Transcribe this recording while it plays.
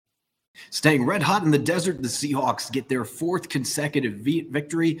Staying red hot in the desert, the Seahawks get their fourth consecutive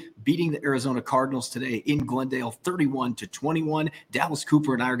victory, beating the Arizona Cardinals today in Glendale 31-21. Dallas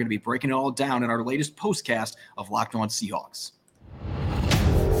Cooper and I are going to be breaking it all down in our latest postcast of Locked On Seahawks.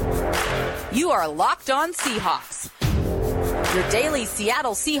 You are Locked On Seahawks, your daily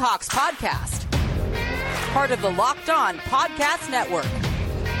Seattle Seahawks podcast. Part of the Locked On Podcast Network,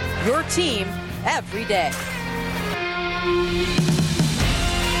 your team every day.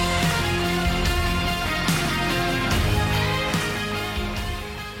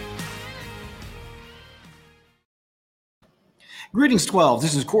 Greetings, 12.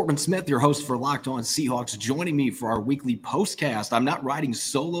 This is Corbin Smith, your host for Locked On Seahawks, joining me for our weekly postcast. I'm not riding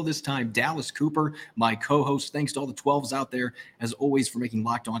solo this time. Dallas Cooper, my co-host. Thanks to all the 12s out there, as always, for making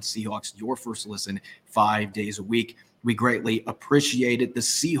Locked On Seahawks your first listen 5 days a week. We greatly appreciate it. The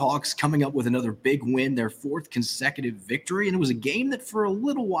Seahawks coming up with another big win, their fourth consecutive victory. And it was a game that for a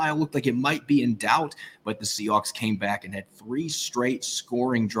little while looked like it might be in doubt, but the Seahawks came back and had three straight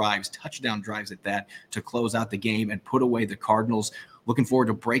scoring drives, touchdown drives at that, to close out the game and put away the Cardinals. Looking forward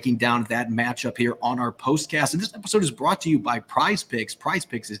to breaking down that matchup here on our postcast. And this episode is brought to you by Prize Picks. Prize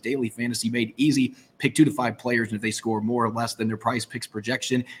Picks is daily fantasy made easy. Pick 2 to 5 players, and if they score more or less than their Prize Picks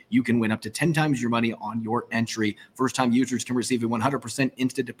projection, you can win up to 10 times your money on your entry. First-time users can receive a 100%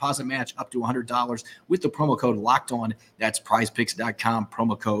 instant deposit match up to $100 with the promo code Locked On. That's prizepicks.com,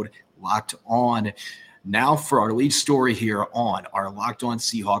 promo code Locked On. Now for our lead story here on our Locked On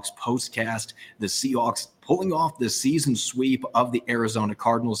Seahawks postcast. The Seahawks pulling off the season sweep of the Arizona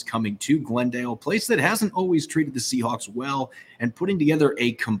Cardinals, coming to Glendale, a place that hasn't always treated the Seahawks well, and putting together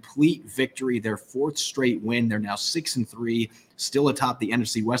a complete victory, their fourth straight win. They're now 6-3, still atop the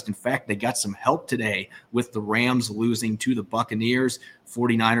NFC West. In fact, they got some help today with the Rams losing to the Buccaneers,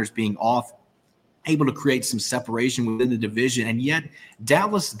 49ers being off, able to create some separation within the division. And yet,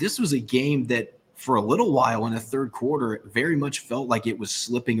 Dallas, this was a game that for a little while in the third quarter, it very much felt like it was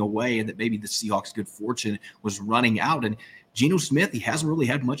slipping away and that maybe the Seahawks' good fortune was running out. And Geno Smith, he hasn't really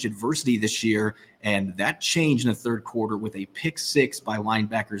had much adversity this year, and that changed in the third quarter with a pick six by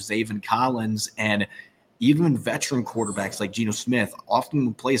linebacker Zaven Collins. And even veteran quarterbacks like Geno Smith, often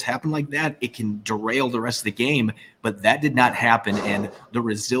when plays happen like that, it can derail the rest of the game, but that did not happen. And the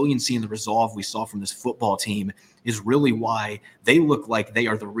resiliency and the resolve we saw from this football team is really why they look like they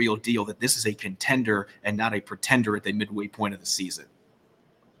are the real deal, that this is a contender and not a pretender at the midway point of the season.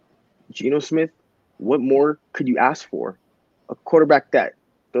 Geno Smith, what more could you ask for? A quarterback that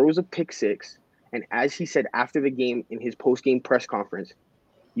throws a pick six, and as he said after the game in his post-game press conference,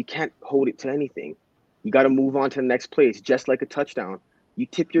 you can't hold it to anything. You got to move on to the next play. It's just like a touchdown. You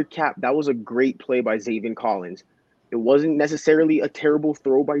tip your cap. That was a great play by Zaven Collins. It wasn't necessarily a terrible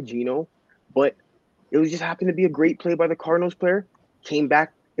throw by Geno, but it was just happened to be a great play by the Cardinals player. Came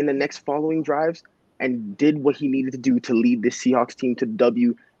back in the next following drives and did what he needed to do to lead the Seahawks team to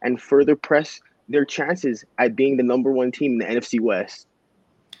W and further press their chances at being the number one team in the NFC West.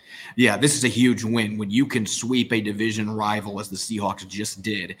 Yeah, this is a huge win when you can sweep a division rival as the Seahawks just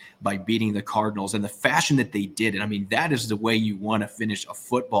did by beating the Cardinals and the fashion that they did it. I mean, that is the way you want to finish a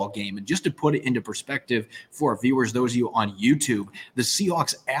football game. And just to put it into perspective for our viewers, those of you on YouTube, the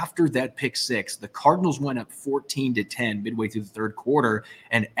Seahawks, after that pick six, the Cardinals went up 14-10 midway through the third quarter.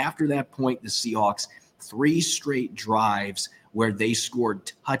 And after that point, the Seahawks, 3 straight drives where they scored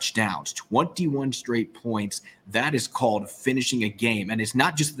touchdowns, 21 straight points. That is called finishing a game. And it's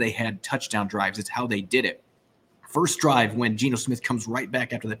not just that they had touchdown drives, it's how they did it. First drive, when Geno Smith comes right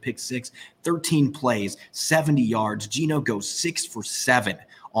back after the pick six, 13 plays, 70 yards. Geno goes 6 for 7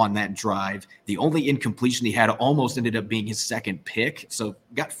 on that drive. The only incompletion he had almost ended up being his second pick, so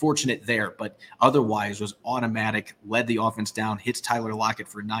got fortunate there, but otherwise was automatic, led the offense down, hits Tyler Lockett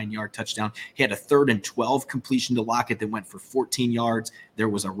for a 9-yard touchdown. He had a 3rd and 12 completion to Lockett that went for 14 yards. There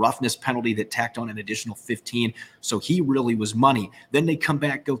was a roughness penalty that tacked on an additional 15, so he really was money. Then they come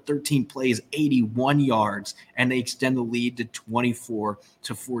back, go 13 plays, 81 yards, and they extend the lead to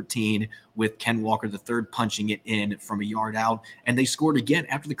 24-14 with Ken Walker III punching it in from a yard out. And they scored again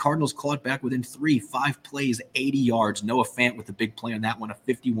after the Cardinals clawed back within 5 plays, 80 yards. Noah Fant with a big play on that one, a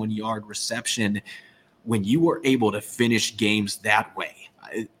 51-yard reception. When you were able to finish games that way,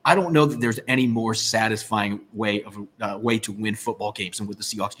 I don't know that there's any more satisfying way to win football games than what the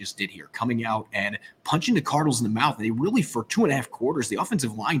Seahawks just did here, coming out and punching the Cardinals in the mouth. They really, for 2.5 quarters, the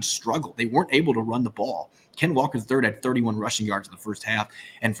offensive line struggled. They weren't able to run the ball. Ken Walker III had 31 rushing yards in the first half,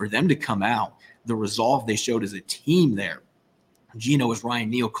 and for them to come out, the resolve they showed as a team there, Geno, as Ryan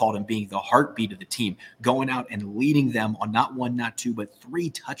Neal called him, being the heartbeat of the team, going out and leading them on not 1, not 2, but 3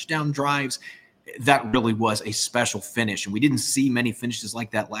 touchdown drives. that really was a special finish. And we didn't see many finishes like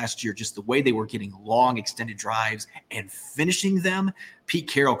that last year, just the way they were getting long extended drives and finishing them. Pete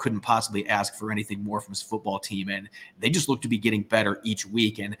Carroll couldn't possibly ask for anything more from his football team. And they just look to be getting better each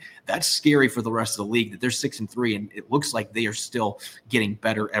week. And that's scary for the rest of the league that they're 6-3. And it looks like they are still getting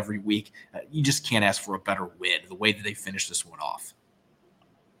better every week. You just can't ask for a better win the way that they finished this one off.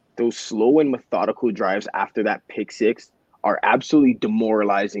 Those slow and methodical drives after that pick six are absolutely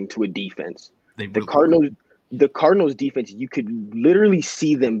demoralizing to a defense. The Cardinals defense, you could literally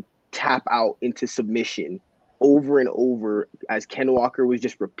see them tap out into submission over and over as Ken Walker was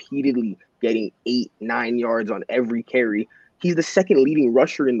just repeatedly getting 8-9 yards on every carry. He's the second leading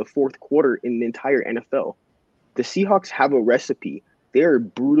rusher in the fourth quarter in the entire NFL. The Seahawks have a recipe. They are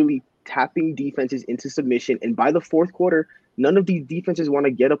brutally tapping defenses into submission, and by the fourth quarter, none of these defenses want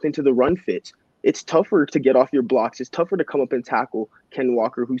to get up into the run fits. It's tougher to get off your blocks. It's tougher to come up and tackle Ken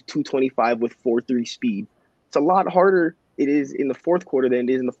Walker, who's 225 with 4.3 speed. It's a lot harder it is in the fourth quarter than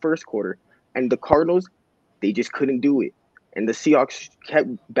it is in the first quarter. And the Cardinals, they just couldn't do it. And the Seahawks kept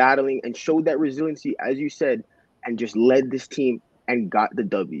battling and showed that resiliency, as you said, and just led this team and got the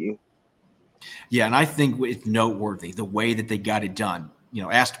W. Yeah, and I think it's noteworthy the way that they got it done.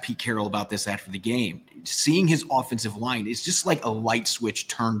 Asked Pete Carroll about this after the game. Seeing his offensive line is just like a light switch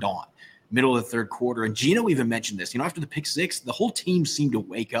turned on. Middle of the third quarter. And Gino even mentioned this. After the pick six, the whole team seemed to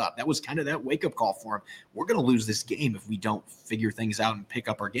wake up. That was kind of that wake-up call for him. We're going to lose this game if we don't figure things out and pick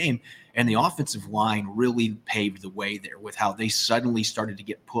up our game. And the offensive line really paved the way there with how they suddenly started to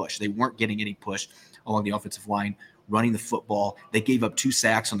get pushed. They weren't getting any push along the offensive line, running the football. They gave up 2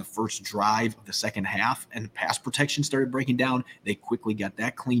 sacks on the first drive of the second half, and pass protection started breaking down. They quickly got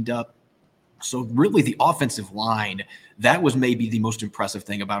that cleaned up. So really the offensive line, that was maybe the most impressive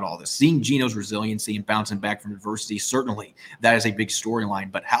thing about all this. Seeing Gino's resiliency and bouncing back from adversity, certainly that is a big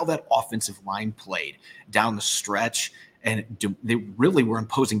storyline. But how that offensive line played down the stretch, and they really were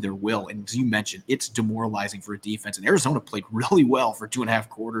imposing their will. And as you mentioned, it's demoralizing for a defense. And Arizona played really well for 2.5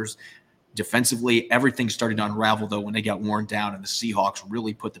 quarters. Defensively, everything started to unravel, though, when they got worn down, and the Seahawks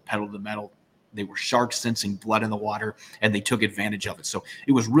really put the pedal to the metal. They were sharks sensing blood in the water, and they took advantage of it. So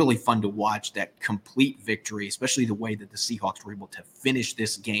it was really fun to watch that complete victory, especially the way that the Seahawks were able to finish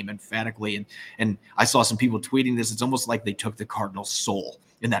this game emphatically. And I saw some people tweeting this. It's almost like they took the Cardinals' soul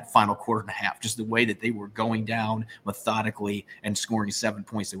in that final quarter and a half, just the way that they were going down methodically and scoring 7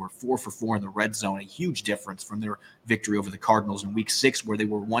 points. They were 4 for 4 in the red zone, a huge difference from their victory over the Cardinals in week 6, where they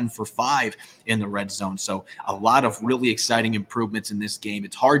were 1 for 5 in the red zone. So a lot of really exciting improvements in this game.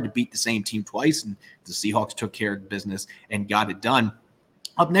 It's hard to beat the same team twice, and the Seahawks took care of business and got it done.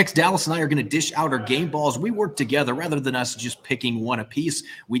 Up next, Dallas and I are going to dish out our game balls. We work together rather than us just picking one apiece.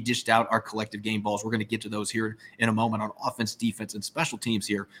 We dished out our collective game balls. We're going to get to those here in a moment on offense, defense, and special teams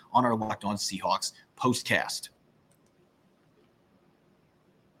here on our Locked On Seahawks postcast.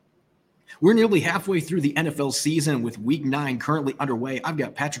 We're nearly halfway through the NFL season with Week 9 currently underway. I've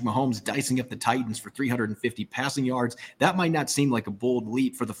got Patrick Mahomes dicing up the Titans for 350 passing yards. That might not seem like a bold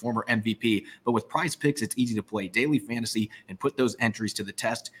leap for the former MVP, but with Prize Picks, it's easy to play daily fantasy and put those entries to the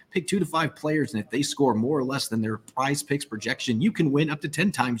test. Pick 2 to 5 players, and if they score more or less than their Prize Picks projection, you can win up to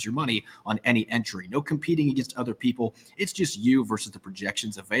 10 times your money on any entry. No competing against other people. It's just you versus the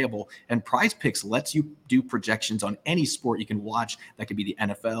projections available, and Prize Picks lets you do projections on any sport you can watch. That could be the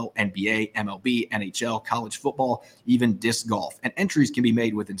NFL, NBA, MLB, NHL, college football, even disc golf. And entries can be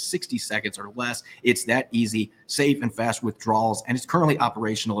made within 60 seconds or less. It's that easy, safe, and fast withdrawals, and it's currently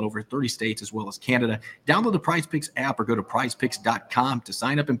operational in over 30 states as well as Canada. Download the Prize Picks app or go to prizepicks.com to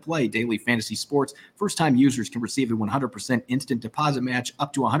sign up and play daily fantasy sports. First-time users can receive a 100% instant deposit match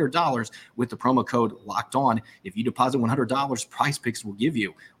up to $100 with the promo code Locked On. If you deposit $100, Prize Picks will give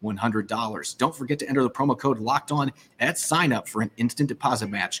you $100. Don't forget to enter the promo code Locked On at sign up for an instant deposit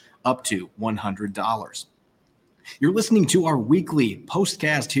match up to $100. You're listening to our weekly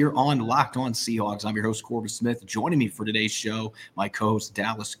postcast here on Locked On Seahawks. I'm your host, Corbin Smith. Joining me for today's show, my co-host,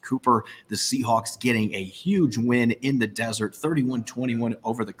 Dallas Cooper. The Seahawks getting a huge win in the desert, 31-21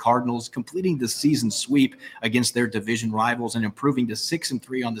 over the Cardinals, completing the season sweep against their division rivals and improving to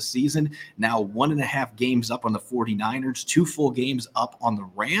 6-3 on the season. Now 1.5 games up on the 49ers, 2 full games up on the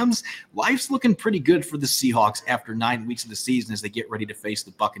Rams. Life's looking pretty good for the Seahawks after 9 weeks of the season as they get ready to face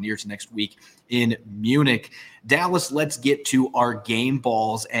the Buccaneers next week in Munich. Dallas, let's get to our game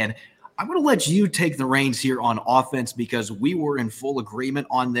balls. And I'm going to let you take the reins here on offense because we were in full agreement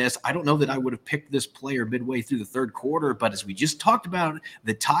on this. I don't know that I would have picked this player midway through the third quarter, but as we just talked about,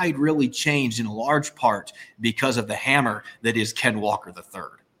 the tide really changed in large part because of the hammer that is Ken Walker III.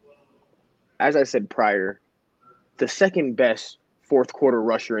 As I said prior, the second best fourth quarter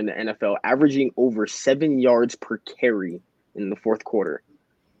rusher in the NFL, averaging over 7 yards per carry in the fourth quarter.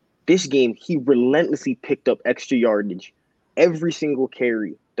 This game, he relentlessly picked up extra yardage every single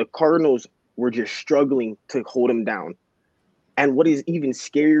carry. The Cardinals were just struggling to hold him down. And what is even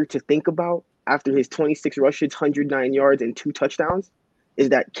scarier to think about after his 26 rushes, 109 yards, and 2 touchdowns is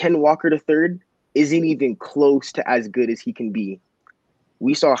that Ken Walker III isn't even close to as good as he can be.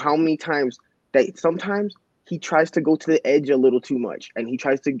 We saw how many times that sometimes he tries to go to the edge a little too much and he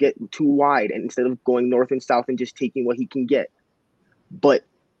tries to get too wide, and instead of going north and south and just taking what he can get. But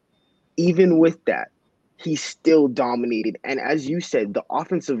even with that, he still dominated. And as you said, the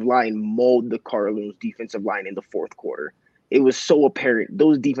offensive line mauled the Cardinals defensive line in the fourth quarter. It was so apparent.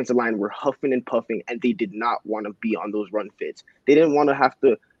 Those defensive line were huffing and puffing, and they did not want to be on those run fits. They didn't want to have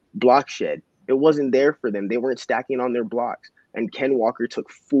to block shed. It wasn't there for them. They weren't stacking on their blocks. And Ken Walker took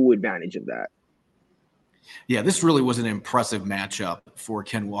full advantage of that. Yeah, this really was an impressive matchup for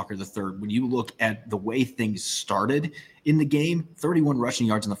Ken Walker III. When you look at the way things started in the game, 31 rushing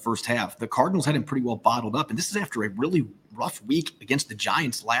yards in the first half. The Cardinals had him pretty well bottled up, and this is after a really rough week against the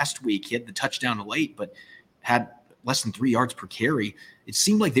Giants last week. He had the touchdown late, but had less than 3 yards per carry. It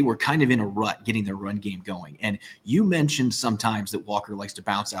seemed like they were kind of in a rut getting their run game going. And you mentioned sometimes that Walker likes to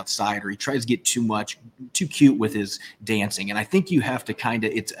bounce outside, or he tries to get too cute with his dancing. And I think you have to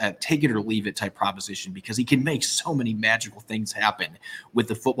it's a take it or leave it type proposition, because he can make so many magical things happen with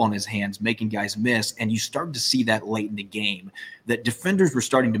the football in his hands, making guys miss. And you started to see that late in the game, that defenders were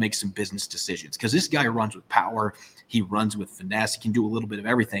starting to make some business decisions, because this guy runs with power. He runs with finesse. He can do a little bit of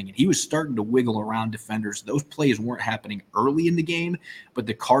everything. And he was starting to wiggle around defenders. Those plays weren't happening early in the game, but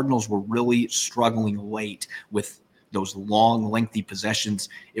the Cardinals were really struggling late with those long, lengthy possessions.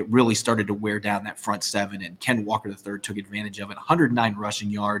 It really started to wear down that front seven, and Ken Walker III took advantage of it. 109 rushing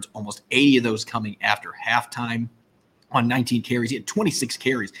yards, almost 80 of those coming after halftime. On 19 carries, he had 26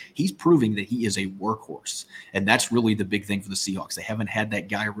 carries. He's proving that he is a workhorse, and that's really the big thing for the Seahawks. They haven't had that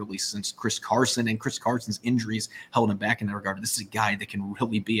guy really since Chris Carson, and Chris Carson's injuries held him back in that regard. This is a guy that can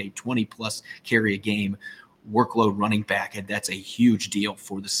really be a 20-plus carry a game workload running back, and that's a huge deal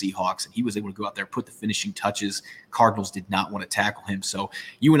for the Seahawks. And he was able to go out there, put the finishing touches. Cardinals did not want to tackle him. So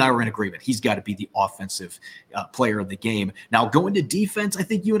you and I were in agreement. He's got to be the offensive player of the game. Now, going to defense, I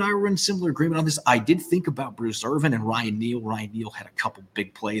think you and I were in similar agreement on this. I did think about Bruce Irvin and Ryan Neal. Ryan Neal had a couple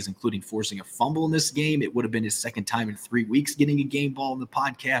big plays, including forcing a fumble in this game. It would have been his second time in 3 weeks getting a game ball in the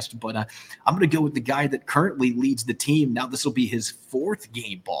podcast. But I'm going to go with the guy that currently leads the team. Now, this will be his 4th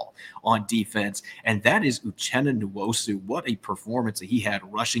game ball on defense, and that is Uchenna Nwosu. What a performance that he had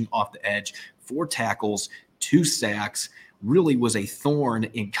rushing off the edge. 4 tackles, 2 sacks, really was a thorn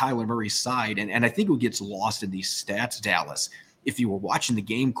in Kyler Murray's side. And I think what gets lost in these stats, Dallas, if you were watching the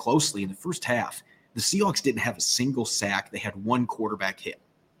game closely in the first half, the Seahawks didn't have a single sack. They had 1 quarterback hit.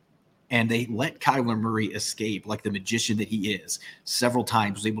 And they let Kyler Murray escape like the magician that he is. Several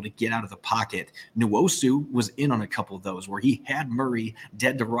times was able to get out of the pocket. Nwosu was in on a couple of those where he had Murray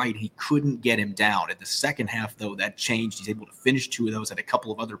dead to right. He couldn't get him down. In the second half, though, that changed. He's able to finish 2 of those, had a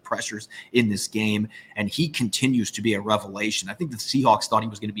couple of other pressures in this game, and he continues to be a revelation. I think the Seahawks thought he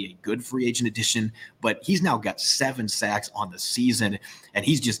was going to be a good free agent addition, but he's now got 7 sacks on the season, and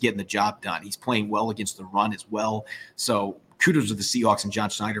he's just getting the job done. He's playing well against the run as well. So kudos to the Seahawks and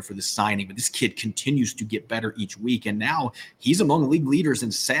John Schneider for this signing, but this kid continues to get better each week, and now he's among league leaders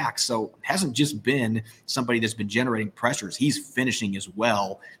in sacks, so it hasn't just been somebody that's been generating pressures. He's finishing as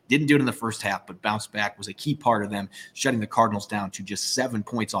well. Didn't do it in the first half, but bounced back, was a key part of them shutting the Cardinals down to just 7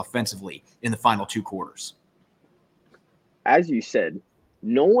 points offensively in the final 2 quarters. As you said,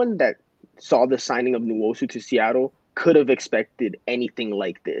 no one that saw the signing of Nwosu to Seattle could have expected anything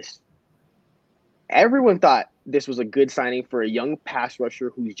like this. Everyone thought this was a good signing for a young pass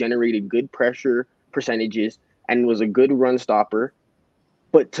rusher who's generated good pressure percentages and was a good run stopper.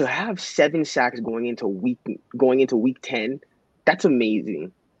 But to have 7 sacks going into week 10, that's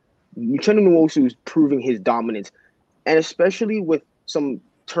amazing. Uchenna Nwosu is proving his dominance, and especially with some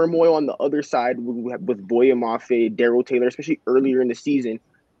turmoil on the other side with Boye Mafe, Darrell Taylor, especially earlier in the season,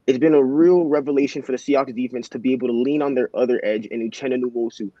 it's been a real revelation for the Seahawks defense to be able to lean on their other edge in Uchenna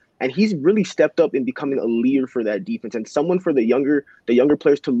Nwosu. And he's really stepped up in becoming a leader for that defense and someone for the younger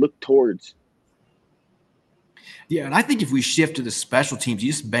players to look towards. Yeah, and I think if we shift to the special teams,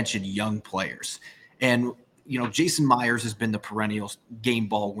 you just mentioned young players. And, Jason Myers has been the perennial game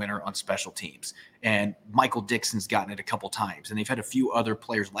ball winner on special teams. And Michael Dixon's gotten it a couple times. And they've had a few other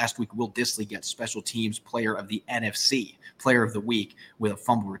players. Last week, Will Dissly got special teams player of the NFC, player of the week, with a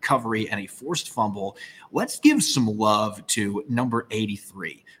fumble recovery and a forced fumble. Let's give some love to number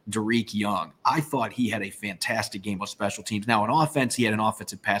 83, Derek Young. I thought he had a fantastic game on special teams. Now, on offense, he had an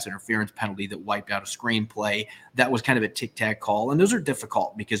offensive pass interference penalty that wiped out a screenplay. That was kind of a tic-tac call. And those are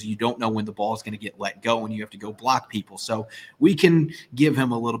difficult because you don't know when the ball is going to get let go and you have to go block people. So we can give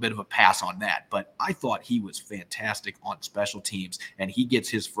him a little bit of a pass on that. But I thought he was fantastic on special teams, and he gets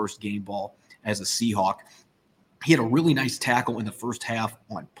his first game ball as a Seahawk. He had a really nice tackle in the first half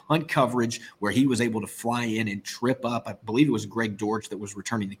on punt coverage where he was able to fly in and trip up. I believe it was Greg Dortch that was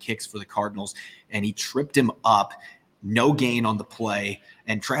returning the kicks for the Cardinals, and he tripped him up. No gain on the play.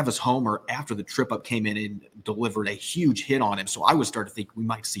 And Travis Homer, after the trip up, came in and delivered a huge hit on him. So I was starting to think we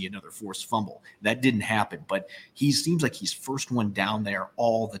might see another forced fumble. That didn't happen, but he seems like he's first one down there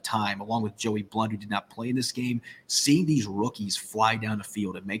all the time, along with Joey Blunt, who did not play in this game. Seeing these rookies fly down the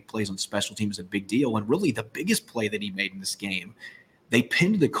field and make plays on special teams is a big deal. And really the biggest play that he made in this game, they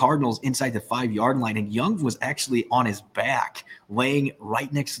pinned the Cardinals inside the 5-yard line, and Young was actually on his back, laying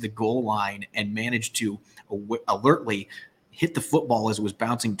right next to the goal line, and managed to alertly hit the football as it was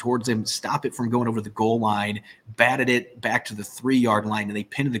bouncing towards him, stop it from going over the goal line, batted it back to the 3-yard line, and they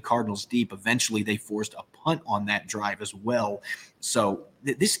pinned the Cardinals deep. Eventually, they forced a punt on that drive as well. So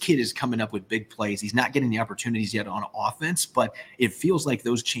this kid is coming up with big plays. He's not getting the opportunities yet on offense, but it feels like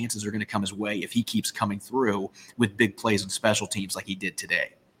those chances are going to come his way if he keeps coming through with big plays on special teams like he did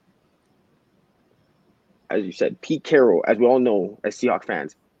today. As you said, Pete Carroll, as we all know as Seahawks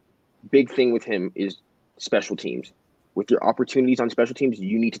fans, big thing with him is special teams. With your opportunities on special teams,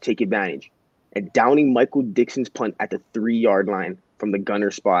 you need to take advantage. And downing Michael Dixon's punt at the 3-yard line from the gunner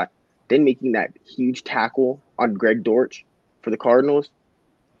spot, then making that huge tackle on Greg Dortch for the Cardinals.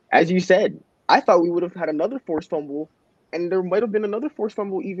 As you said, I thought we would have had another forced fumble, and there might have been another forced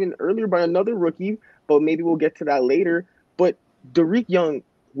fumble even earlier by another rookie, but maybe we'll get to that later. But Derek Young,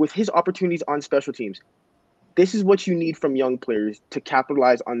 with his opportunities on special teams, this is what you need from young players to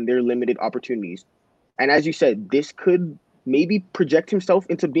capitalize on their limited opportunities. And as you said, this could maybe project himself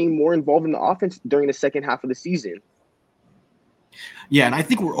into being more involved in the offense during the second half of the season. Yeah, and I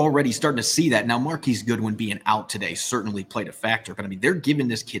think we're already starting to see that. Now, Marquise Goodwin being out today certainly played a factor, but I mean, they're giving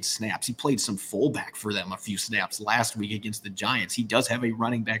this kid snaps. He played some fullback for them a few snaps last week against the Giants. He does have a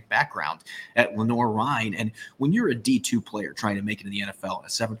running back background at Lenoir-Rhyne, and when you're a D2 player trying to make it in the NFL, a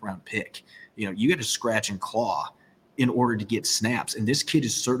 7th-round pick, you got to scratch and claw in order to get snaps. And this kid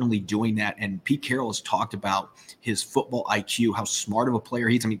is certainly doing that. And Pete Carroll has talked about his football IQ, how smart of a player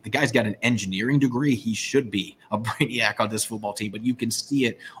he is. I mean, the guy's got an engineering degree. He should be a brainiac on this football team, but you can see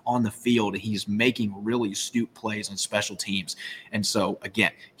it on the field. He's making really astute plays on special teams. And so,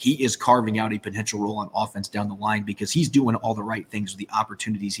 again, he is carving out a potential role on offense down the line because he's doing all the right things with the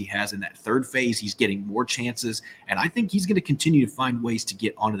opportunities he has in that third phase. He's getting more chances. And I think he's going to continue to find ways to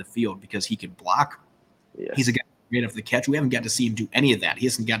get onto the field because he can block. Yeah. He's a guy of the catch. We haven't got to see him do any of that. He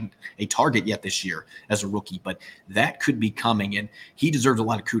hasn't gotten a target yet this year as a rookie, but that could be coming, and he deserves a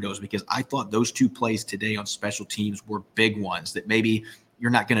lot of kudos because I thought those two plays today on special teams were big ones that maybe you're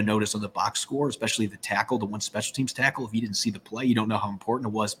not going to notice on the box score, especially the tackle, the one special teams tackle. If you didn't see the play, you don't know how important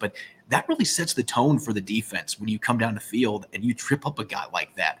it was, but that really sets the tone for the defense when you come down the field and you trip up a guy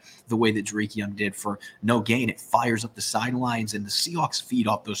like that, the way that Derek Young did for no gain. It fires up the sidelines, and the Seahawks feed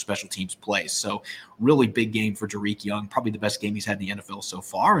off those special teams plays. So really big game for Derek Young, probably the best game he's had in the NFL so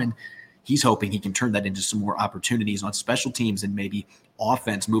far, and he's hoping he can turn that into some more opportunities on special teams and maybe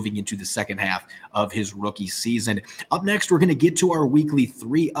offense moving into the second half of his rookie season. Up next, we're going to get to our weekly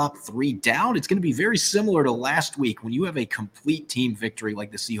 3 up, 3 down. It's going to be very similar to last week. When you have a complete team victory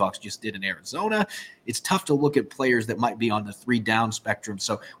like the Seahawks just did in Arizona, it's tough to look at players that might be on the 3 down spectrum.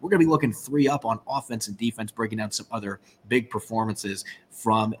 So we're going to be looking 3 up on offense and defense, breaking down some other big performances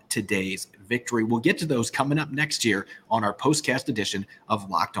from today's victory. We'll get to those coming up next year on our postcast edition of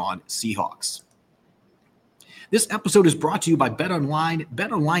Locked On Seahawks. This episode is brought to you by BetOnline.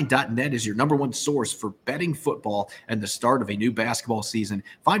 BetOnline.net is your number one source for betting football and the start of a new basketball season.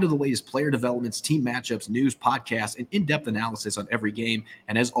 Find all the latest player developments, team matchups, news, podcasts, and in-depth analysis on every game.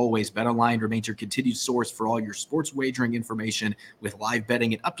 And as always, BetOnline remains your continued source for all your sports wagering information with live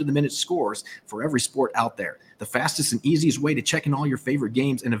betting and up-to-the-minute scores for every sport out there. The fastest and easiest way to check in all your favorite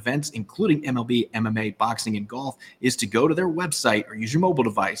games and events, including MLB, MMA, boxing, and golf, is to go to their website or use your mobile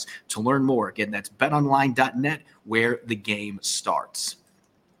device to learn more. Again, that's betonline.net, where the game starts.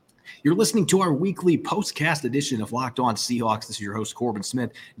 You're listening to our weekly postcast edition of Locked On Seahawks. This is your host, Corbin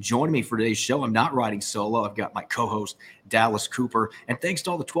Smith. Joining me for today's show, I'm not riding solo. I've got my co-host, Dallas Cooper. And thanks to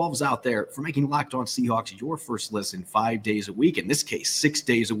all the 12s out there for making Locked On Seahawks your first listen 5 days a week. In this case, 6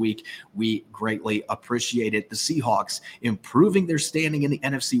 days a week. We greatly appreciate it. The Seahawks improving their standing in the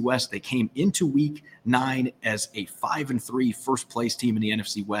NFC West. They came into Week 9 as a 5-3 first-place team in the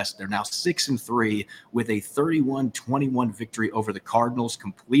NFC West. They're now 6-3 with a 31-21 victory over the Cardinals,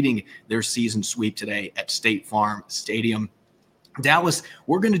 completing their season sweep today at State Farm Stadium. Dallas,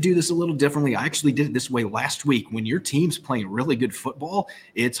 we're going to do this a little differently. I actually did it this way last week. When your team's playing really good football,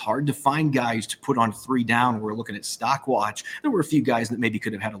 it's hard to find guys to put on 3 down. We're looking at stock watch. There were a few guys that maybe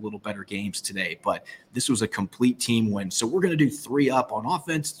could have had a little better games today, but this was a complete team win. So we're going to do 3 up on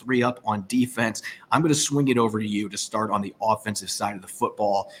offense, 3 up on defense. I'm going to swing it over to you to start on the offensive side of the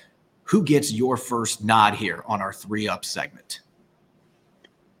football. Who gets your first nod here on our 3 up segment?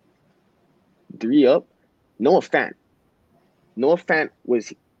 3 up, Noah Fant. Noah Fant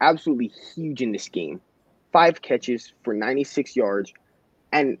was absolutely huge in this game. 5 catches for 96 yards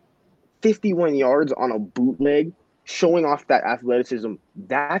and 51 yards on a bootleg, showing off that athleticism.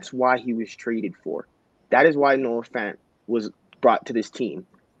 That's why he was traded for. That is why Noah Fant was brought to this team.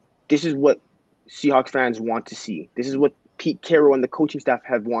 This is what Seahawks fans want to see. This is what Pete Carroll and the coaching staff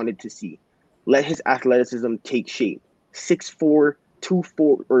have wanted to see. Let his athleticism take shape. 6'4",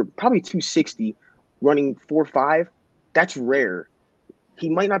 2'4", or probably 260, running 4.5. That's rare. He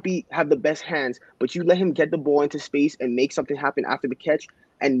might not have the best hands, but you let him get the ball into space and make something happen after the catch,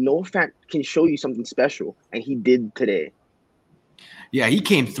 and Noah Fant can show you something special, and he did today. Yeah, he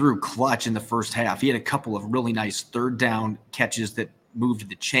came through clutch in the first half. He had a couple of really nice third down catches that moved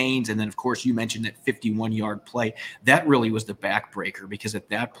the chains. And then, of course, you mentioned that 51-yard play. That really was the backbreaker, because at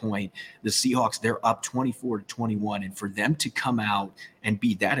that point, the Seahawks, they're up 24-21. And for them to come out and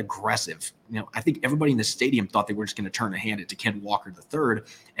be that aggressive, I think everybody in the stadium thought they were just going to turn a hand it to Ken Walker III,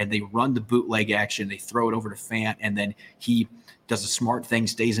 and they run the bootleg action. They throw it over to Fant, and then he does a smart thing,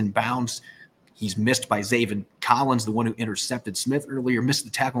 stays in bounds. He's missed by Zaven Collins, the one who intercepted Smith earlier, missed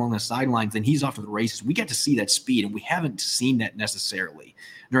the tackle on the sidelines, and he's off to the races. We get to see that speed, and we haven't seen that necessarily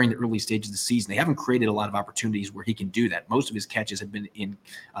during the early stages of the season. They haven't created a lot of opportunities where he can do that. Most of his catches have been in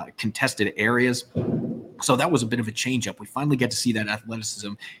contested areas. So that was a bit of a change-up. We finally get to see that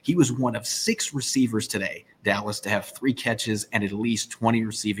athleticism. He was one of 6 receivers today, Dallas, to have 3 catches and at least 20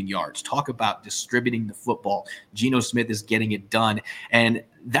 receiving yards. Talk about distributing the football. Geno Smith is getting it done. And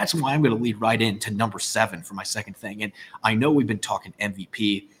that's why I'm going to lead right into number 7 for my second thing. And I know we've been talking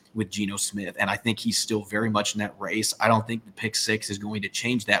MVP with Geno Smith, and I think he's still very much in that race. I don't think the pick 6 is going to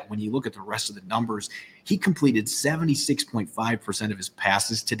change that. When you look at the rest of the numbers, he completed 76.5% of his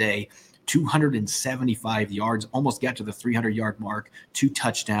passes today, 275 yards, almost got to the 300-yard mark, 2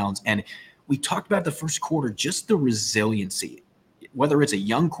 touchdowns. And we talked about the first quarter, just the resiliency, whether it's a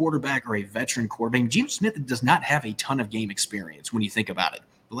young quarterback or a veteran quarterback. Geno Smith does not have a ton of game experience when you think about it.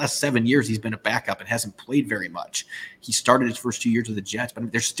 The last 7 years, he's been a backup and hasn't played very much. He started his first 2 years with the Jets,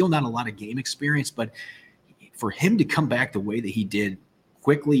 but there's still not a lot of game experience. But for him to come back the way that he did,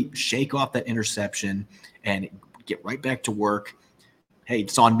 quickly shake off that interception and get right back to work. Hey,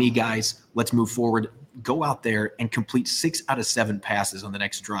 it's on me, guys. Let's move forward. Go out there and complete 6 out of 7 passes on the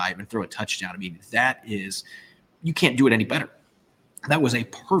next drive and throw a touchdown. I mean, you can't do it any better. That was a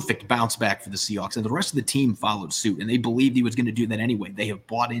perfect bounce back for the Seahawks, and the rest of the team followed suit, and they believed he was going to do that anyway. They have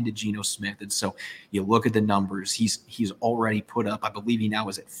bought into Geno Smith, and so you look at the numbers. He's already put up, I believe he now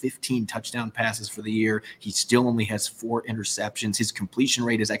is at 15 touchdown passes for the year. He still only has 4 interceptions. His completion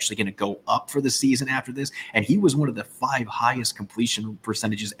rate is actually going to go up for the season after this, and he was one of the 5 highest completion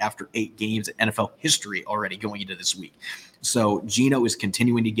percentages after 8 games in NFL history already going into this week. So Geno is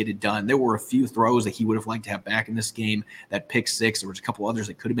continuing to get it done. There were a few throws that he would have liked to have back in this game. That pick 6, there was a couple others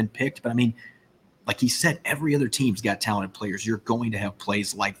that could have been picked. But, I mean, like he said, every other team's got talented players. You're going to have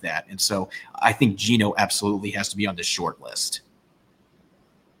plays like that. And so I think Geno absolutely has to be on this short list.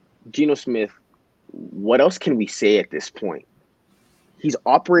 Geno Smith, what else can we say at this point? He's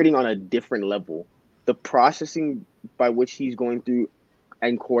operating on a different level. The processing by which he's going through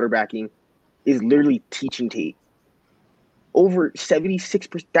and quarterbacking is literally teaching tape. Over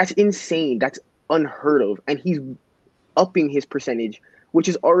 76%. That's insane. That's unheard of. And he's upping his percentage, which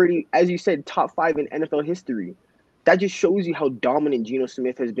is already, as you said, top 5 in NFL history. That just shows you how dominant Geno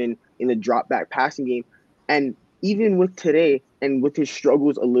Smith has been in the drop back passing game. And even with today and with his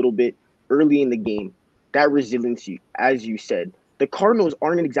struggles a little bit early in the game, that resiliency, as you said, the Cardinals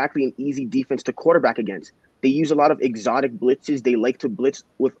aren't exactly an easy defense to quarterback against. They use a lot of exotic blitzes. They like to blitz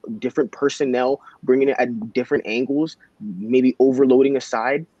with different personnel, bringing it at different angles, maybe overloading a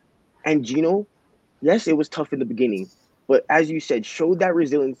side. And Geno, yes, it was tough in the beginning, but as you said, showed that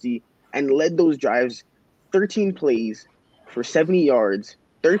resiliency and led those drives 13 plays for 70 yards,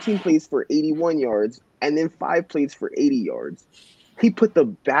 13 plays for 81 yards, and then 5 plays for 80 yards. He put the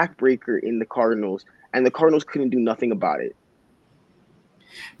backbreaker in the Cardinals, and the Cardinals couldn't do nothing about it.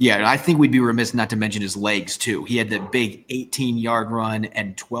 Yeah, I think we'd be remiss not to mention his legs, too. He had that big 18-yard run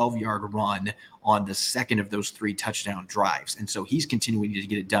and 12-yard run on the second of those 3 touchdown drives. And so he's continuing to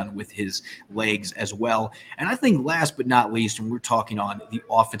get it done with his legs as well. And I think last but not least, when we're talking on the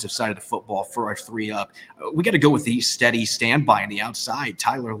offensive side of the football for our 3-up, we got to go with the steady standby on the outside,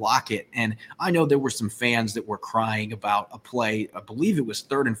 Tyler Lockett. And I know there were some fans that were crying about a play, I believe it was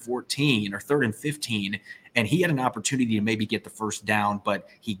 3rd and 14 or 3rd and 15, and he had an opportunity to maybe get the first down, but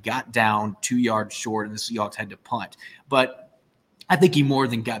he got down 2 yards short, and the Seahawks had to punt. But I think he more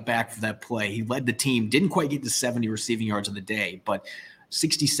than got back for that play. He led the team, didn't quite get to 70 receiving yards on the day, but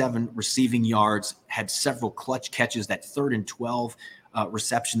 67 receiving yards, had several clutch catches. That 3rd and 12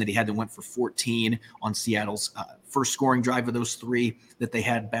 reception that he had that went for 14 on Seattle's first scoring drive of those 3 that they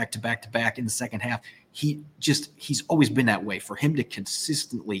had back to back in the second half. He's always been that way. For him to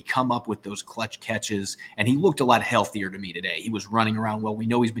consistently come up with those clutch catches, and he looked a lot healthier to me today. He was running around well. We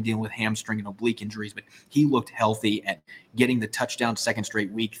know he's been dealing with hamstring and oblique injuries, but he looked healthy and getting the touchdown second straight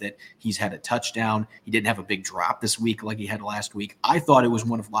week that he's had a touchdown. He didn't have a big drop this week like he had last week. I thought it was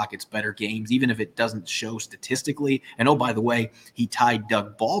one of Lockett's better games, even if it doesn't show statistically. And oh, by the way, he tied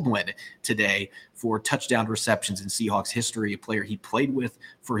Doug Baldwin today for touchdown receptions in Seahawks history, a player he played with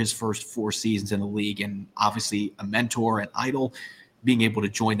for his first 4 seasons in the league, and obviously a mentor and idol. Being able to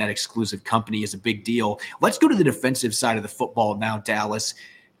join that exclusive company is a big deal. Let's go to the defensive side of the football now, Dallas.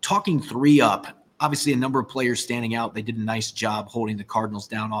 Talking 3-up, obviously a number of players standing out. They did a nice job holding the Cardinals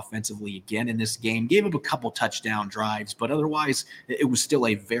down offensively again in this game. Gave up a couple touchdown drives, but otherwise it was still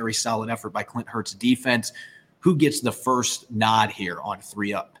a very solid effort by Clint Hurts' defense. Who gets the first nod here on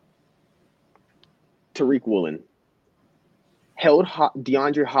 3-up? Tariq Woolen held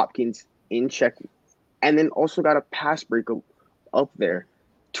DeAndre Hopkins in check, and then also got a pass break up there.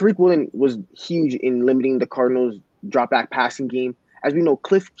 Tariq Woolen was huge in limiting the Cardinals' drop-back passing game. As we know,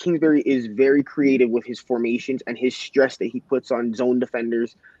 Cliff Kingsbury is very creative with his formations and his stress that he puts on zone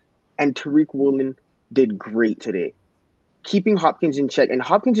defenders, and Tariq Woolen did great today, keeping Hopkins in check. And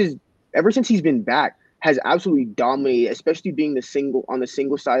Hopkins is, ever since he's been back, has absolutely dominated, especially being on the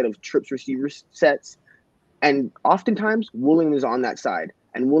single side of trips receiver sets. And oftentimes, Woolen is on that side.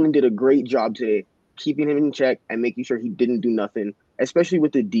 And Woolen did a great job today, keeping him in check and making sure he didn't do nothing, especially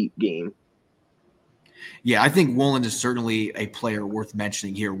with the deep game. Yeah, I think Woolen is certainly a player worth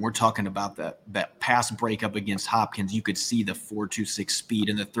mentioning here. When we're talking about that pass breakup against Hopkins, you could see the 4.26 speed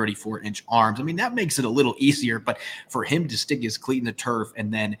and the 34-inch arms. I mean, that makes it a little easier, but for him to stick his cleat in the turf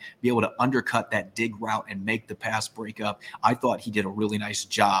and then be able to undercut that dig route and make the pass breakup, I thought he did a really nice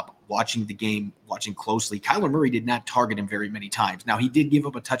job. Watching the game, watching closely, Kyler Murray did not target him very many times. Now, he did give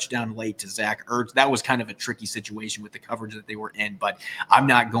up a touchdown late to Zach Ertz. That was kind of a tricky situation with the coverage that they were in, but I'm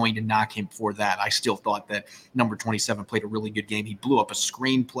not going to knock him for that. I still thought that number 27 played a really good game. He blew up a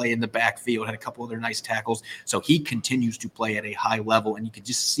screen play in the backfield, had a couple other nice tackles. So he continues to play at a high level, and you can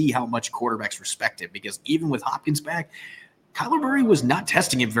just see how much quarterbacks respect him, because even with Hopkins back, Kyler Murray was not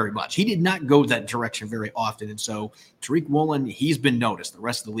testing him very much. He did not go that direction very often. And so Tariq Woolen, he's been noticed. The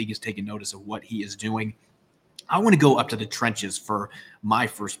rest of the league has taken notice of what he is doing. I want to go up to the trenches for my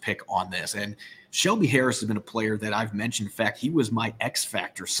first pick on this. And Shelby Harris has been a player that I've mentioned. In fact, he was my X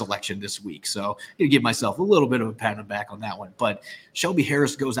Factor selection this week. So I'm going to give myself a little bit of a pat on the back on that one. But Shelby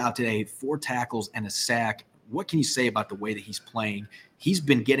Harris goes out today, 4 tackles and a sack. What can you say about the way that he's playing? He's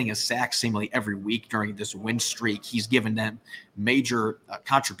been getting a sack seemingly every week during this win streak. He's given them major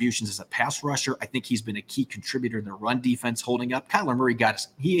contributions as a pass rusher. I think he's been a key contributor in their run defense holding up. Kyler Murray got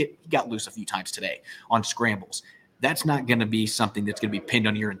loose a few times today on scrambles. That's not going to be something that's going to be pinned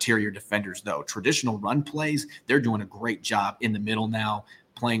on your interior defenders, though. Traditional run plays, they're doing a great job in the middle now,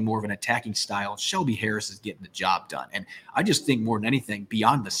 playing more of an attacking style. Shelby Harris is getting the job done. And I just think more than anything,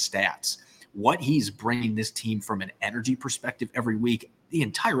 beyond the stats, what he's bringing this team from an energy perspective every week, the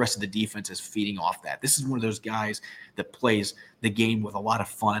entire rest of the defense is feeding off that. This is one of those guys that plays the game with a lot of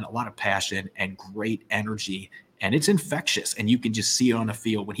fun, a lot of passion, and great energy. And it's infectious, and you can just see it on the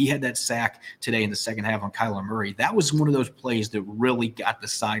field. When he had that sack today in the second half on Kyler Murray, that was one of those plays that really got the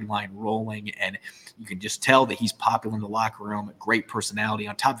sideline rolling, and you can just tell that he's popular in the locker room, great personality.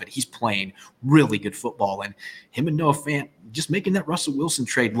 On top of it, he's playing really good football, and him and Noah Fant just making that Russell Wilson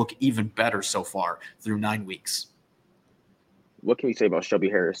trade look even better so far through 9 weeks. What can we say about Shelby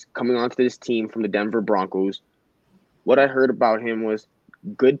Harris? Coming onto this team from the Denver Broncos, what I heard about him was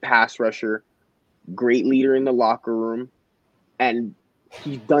good pass rusher, great leader in the locker room, and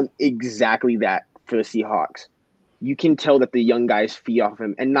he's done exactly that for the Seahawks. You can tell that the young guys feed off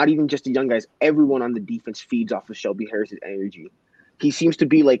him, and not even just the young guys. Everyone on the defense feeds off of Shelby Harris's energy. He seems to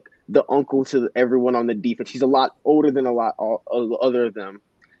be like the uncle to everyone on the defense. He's a lot older than a lot other of them,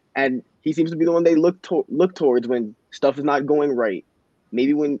 and he seems to be the one they look towards when stuff is not going right.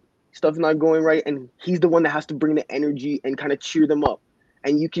 Maybe when stuff is not going right, and he's the one that has to bring the energy and kind of cheer them up.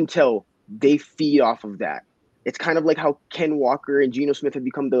 And you can tell they feed off of that. It's kind of like how Ken Walker and Geno Smith have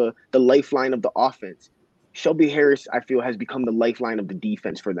become the lifeline of the offense. Shelby Harris, I feel, has become the lifeline of the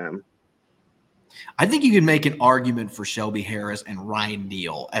defense for them. I think you can make an argument for Shelby Harris and Ryan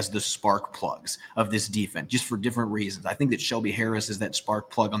Neal as the spark plugs of this defense, just for different reasons. I think that Shelby Harris is that spark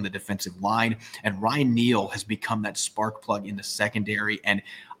plug on the defensive line, and Ryan Neal has become that spark plug in the secondary. And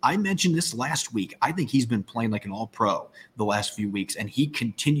I mentioned this last week. I think he's been playing like an all-pro the last few weeks, and he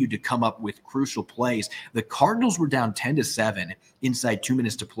continued to come up with crucial plays. The Cardinals were down 10-7 inside 2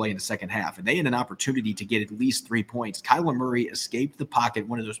 minutes to play in the second half, and they had an opportunity to get at least 3 points. Kyler Murray escaped the pocket,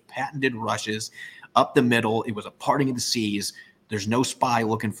 one of those patented rushes up the middle. It was a parting of the seas. There's no spy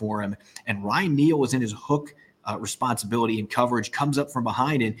looking for him, and Ryan Neal was in his hook responsibility and coverage, comes up from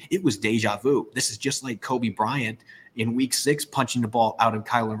behind, and it was deja vu. This is just like Kobe Bryant in week 6 punching the ball out of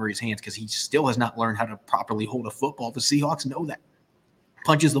Kyler Murray's hands because he still has not learned how to properly hold a football. The Seahawks know that.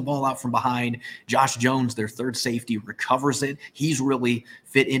 Punches the ball out from behind. Josh Jones, their third safety, recovers it. He's really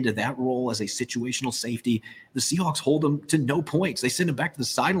fit into that role as a situational safety. The Seahawks hold him to no points. They send him back to the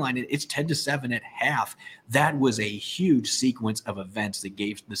sideline, and it's 10-7 at half. That was a huge sequence of events that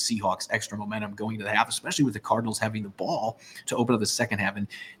gave the Seahawks extra momentum going to the half, especially with the Cardinals having the ball to open up the second half. And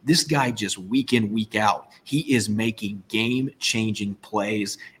this guy just week in, week out, he is making game-changing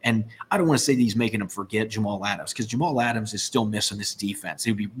plays. And I don't want to say that he's making them forget Jamal Adams, because Jamal Adams is still missing this defense.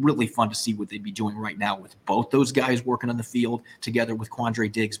 It would be really fun to see what they'd be doing right now with both those guys working on the field together with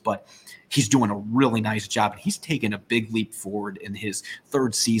Quandre Diggs, but he's doing a really nice job. And he's taken a big leap forward in his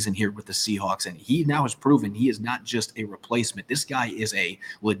third season here with the Seahawks. And he now has proven he is not just a replacement. This guy is a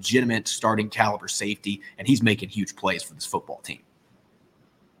legitimate starting caliber safety, and he's making huge plays for this football team.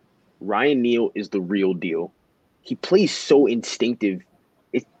 Ryan Neal is the real deal. He plays so instinctive.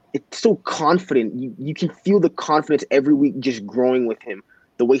 It's so confident. You can feel the confidence every week just growing with him.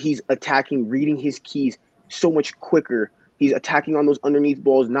 The way he's attacking, reading his keys so much quicker. He's attacking on those underneath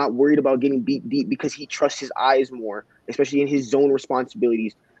balls, not worried about getting beat deep because he trusts his eyes more, especially in his zone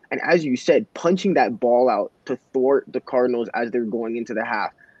responsibilities. And as you said, punching that ball out to thwart the Cardinals as they're going into the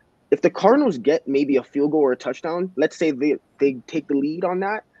half. If the Cardinals get maybe a field goal or a touchdown, let's say they take the lead on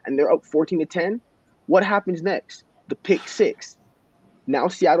that and they're up 14-10, what happens next? The pick six. Now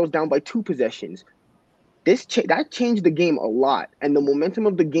Seattle's down by 2 possessions. That changed the game a lot, and the momentum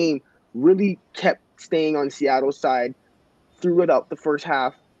of the game really kept staying on Seattle's side, threw it up the first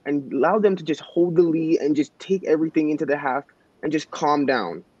half, and allowed them to just hold the lead and just take everything into the half and just calm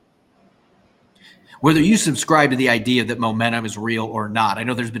down. Whether you subscribe to the idea that momentum is real or not, I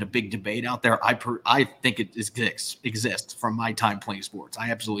know there's been a big debate out there. I think it exists from my time playing sports. I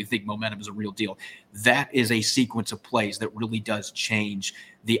absolutely think momentum is a real deal. That is a sequence of plays that really does change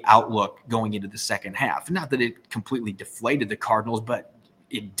the outlook going into the second half. Not that it completely deflated the Cardinals, but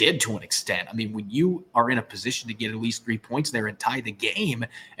it did to an extent. I mean, when you are in a position to get at least 3 points there and tie the game,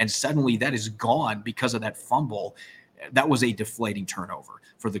 and suddenly that is gone because of that fumble, that was a deflating turnover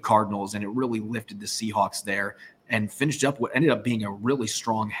for the Cardinals, and it really lifted the Seahawks there and finished up what ended up being a really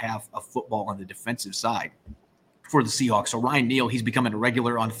strong half of football on the defensive side for the Seahawks. So Ryan Neal, he's becoming a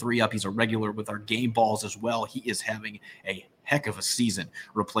regular on 3-Up. He's a regular with our game balls as well. He is having a heck of a season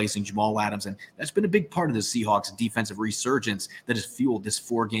replacing Jamal Adams, and that's been a big part of the Seahawks defensive resurgence that has fueled this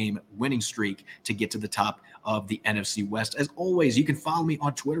 4-game winning streak to get to the top of the NFC West. As always, you can follow me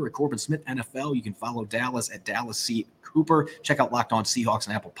on Twitter at Corbin Smith NFL. You can follow Dallas at Dallas C. Cooper. Check out Locked On Seahawks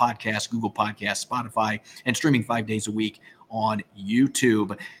on Apple Podcasts, Google Podcasts, Spotify, and streaming 5 days a week on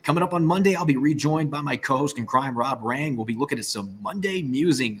YouTube. Coming up on Monday, I'll be rejoined by my co-host in crime, Rob Rang. We'll be looking at some Monday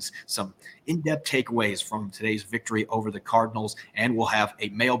musings, some in-depth takeaways from today's victory over the Cardinals, and we'll have a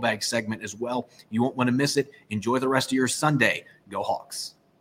mailbag segment as well. You won't want to miss it. Enjoy the rest of your Sunday. Go Hawks.